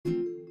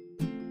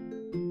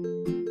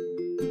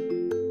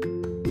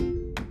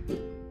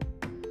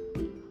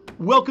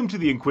Welcome to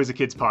the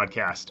Inquisikids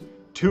podcast.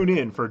 Tune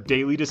in for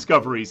daily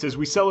discoveries as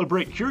we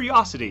celebrate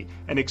curiosity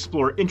and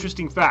explore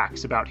interesting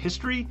facts about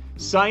history,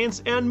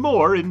 science, and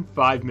more in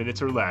 5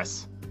 minutes or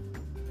less.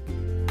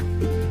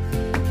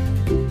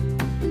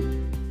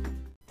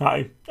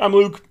 Hi, I'm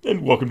Luke,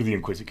 and welcome to the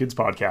Inquisikids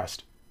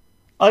podcast.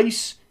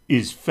 Ice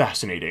is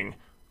fascinating.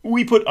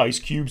 We put ice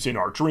cubes in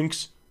our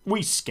drinks,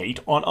 we skate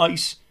on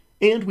ice,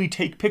 and we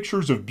take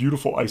pictures of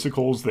beautiful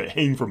icicles that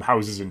hang from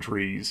houses and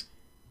trees.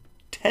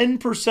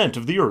 10%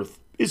 of the Earth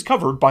is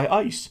covered by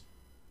ice.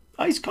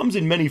 Ice comes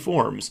in many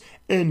forms,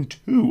 and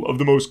two of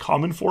the most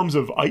common forms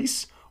of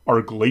ice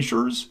are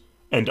glaciers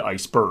and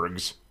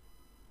icebergs.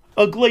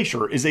 A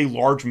glacier is a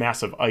large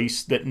mass of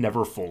ice that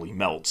never fully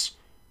melts.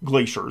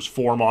 Glaciers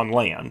form on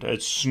land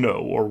as snow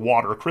or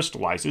water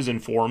crystallizes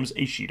and forms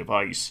a sheet of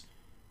ice.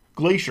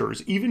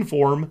 Glaciers even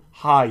form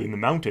high in the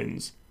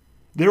mountains.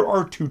 There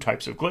are two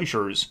types of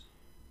glaciers.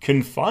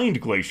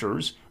 Confined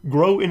glaciers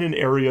grow in an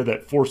area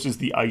that forces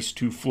the ice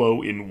to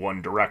flow in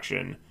one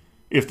direction.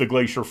 If the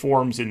glacier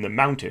forms in the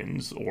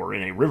mountains or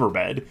in a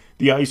riverbed,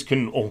 the ice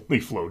can only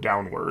flow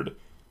downward.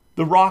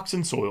 The rocks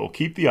and soil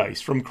keep the ice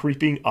from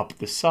creeping up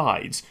the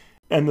sides,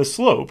 and the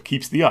slope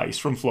keeps the ice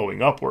from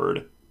flowing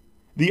upward.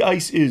 The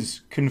ice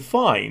is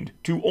confined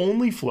to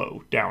only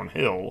flow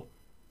downhill.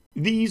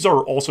 These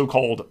are also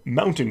called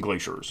mountain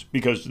glaciers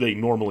because they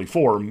normally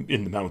form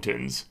in the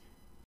mountains.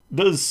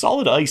 Does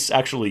solid ice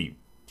actually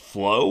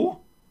flow?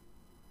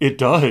 It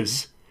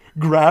does.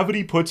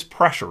 Gravity puts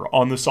pressure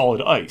on the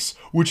solid ice,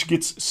 which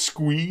gets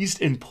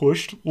squeezed and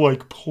pushed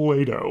like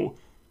Play-Doh.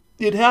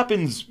 It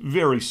happens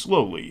very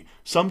slowly,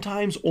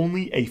 sometimes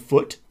only a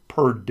foot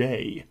per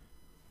day.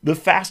 The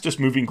fastest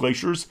moving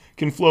glaciers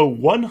can flow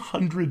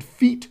 100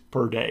 feet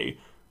per day,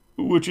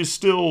 which is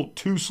still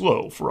too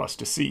slow for us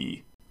to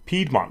see.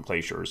 Piedmont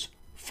glaciers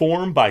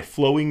form by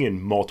flowing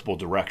in multiple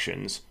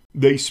directions.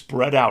 They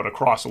spread out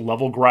across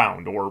level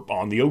ground or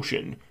on the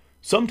ocean.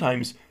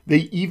 Sometimes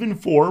they even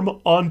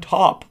form on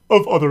top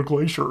of other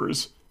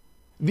glaciers.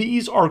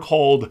 These are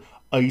called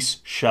ice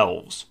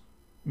shelves.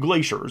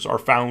 Glaciers are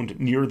found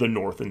near the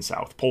North and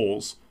South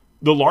poles.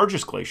 The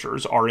largest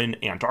glaciers are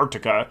in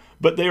Antarctica,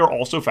 but they are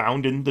also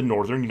found in the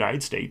northern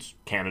United States,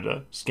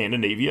 Canada,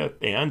 Scandinavia,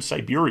 and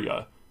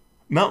Siberia.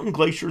 Mountain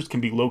glaciers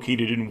can be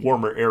located in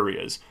warmer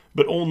areas,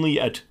 but only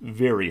at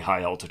very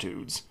high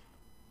altitudes.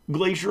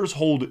 Glaciers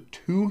hold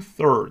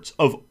 2/3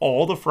 of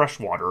all the fresh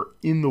water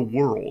in the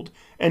world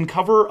and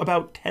cover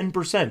about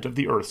 10% of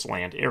the Earth's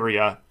land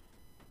area.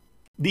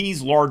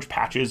 These large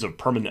patches of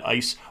permanent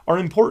ice are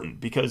important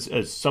because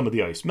as some of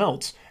the ice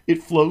melts,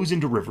 it flows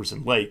into rivers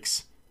and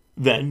lakes.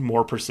 Then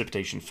more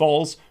precipitation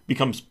falls,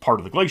 becomes part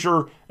of the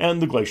glacier,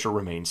 and the glacier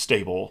remains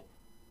stable.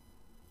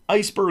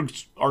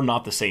 Icebergs are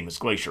not the same as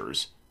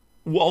glaciers.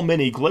 While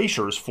many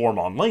glaciers form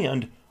on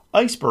land,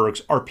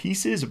 icebergs are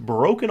pieces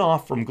broken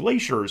off from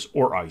glaciers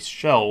or ice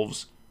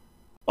shelves.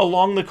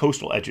 Along the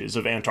coastal edges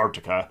of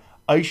Antarctica,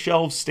 ice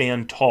shelves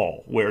stand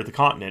tall where the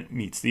continent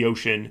meets the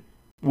ocean.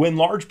 When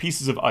large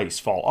pieces of ice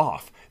fall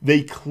off,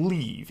 they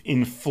cleave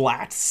in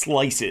flat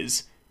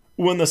slices.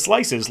 When the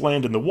slices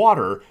land in the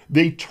water,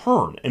 they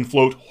turn and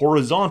float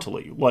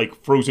horizontally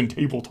like frozen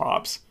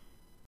tabletops.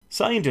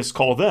 Scientists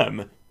call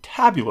them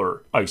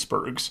tabular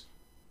icebergs.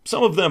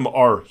 Some of them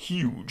are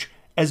huge,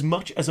 as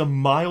much as a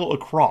mile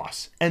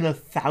across and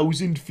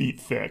 1,000 feet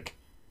thick.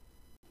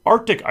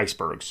 Arctic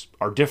icebergs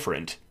are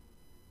different.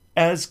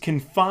 As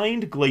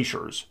confined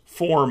glaciers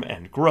form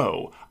and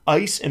grow,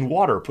 ice and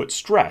water put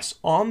stress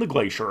on the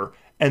glacier,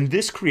 and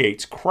this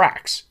creates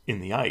cracks in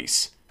the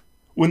ice.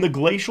 When the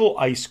glacial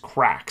ice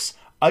cracks,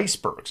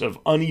 icebergs of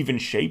uneven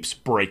shapes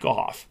break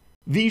off.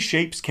 These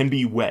shapes can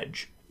be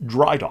wedge,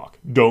 dry dock,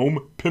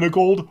 dome,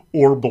 pinnacled,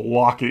 or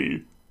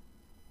blocky.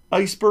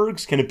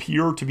 Icebergs can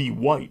appear to be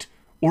white,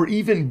 or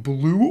even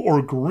blue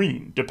or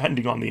green,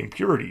 depending on the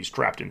impurities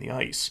trapped in the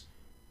ice.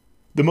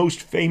 The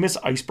most famous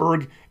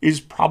iceberg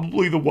is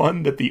probably the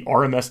one that the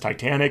RMS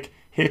Titanic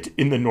hit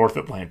in the North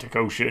Atlantic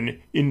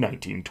Ocean in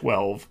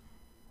 1912.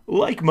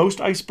 Like most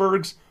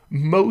icebergs,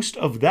 most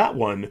of that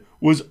one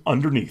was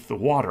underneath the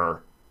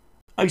water.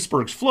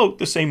 Icebergs float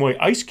the same way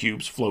ice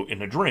cubes float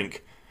in a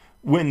drink.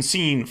 When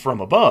seen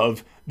from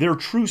above, their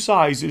true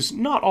size is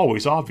not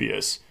always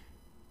obvious.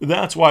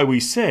 That's why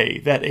we say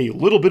that a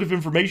little bit of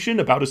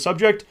information about a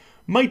subject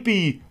might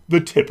be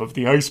the tip of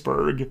the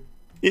iceberg.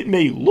 It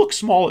may look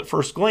small at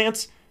first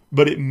glance,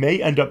 but it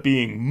may end up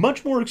being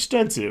much more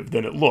extensive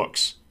than it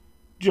looks,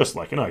 just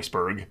like an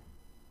iceberg.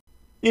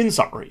 In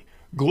summary,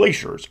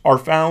 glaciers are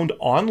found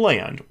on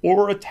land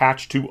or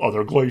attached to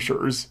other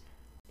glaciers.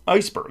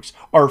 Icebergs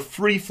are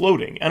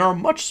free-floating and are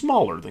much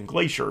smaller than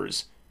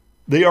glaciers.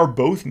 They are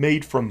both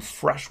made from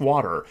fresh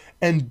water,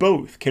 and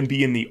both can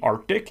be in the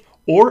Arctic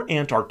or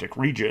Antarctic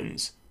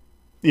regions.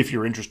 If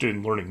you're interested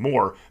in learning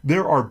more,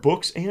 there are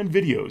books and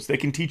videos that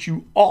can teach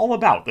you all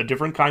about the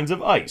different kinds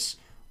of ice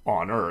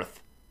on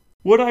Earth.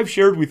 What I've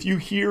shared with you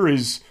here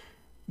is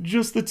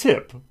just the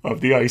tip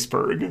of the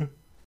iceberg.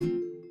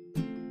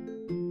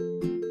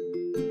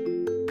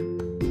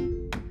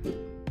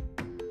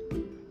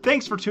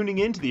 Thanks for tuning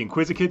in to the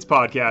Inquisikids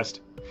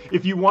podcast.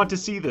 If you want to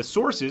see the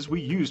sources we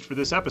used for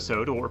this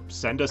episode or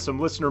send us some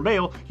listener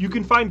mail, you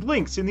can find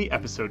links in the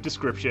episode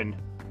description.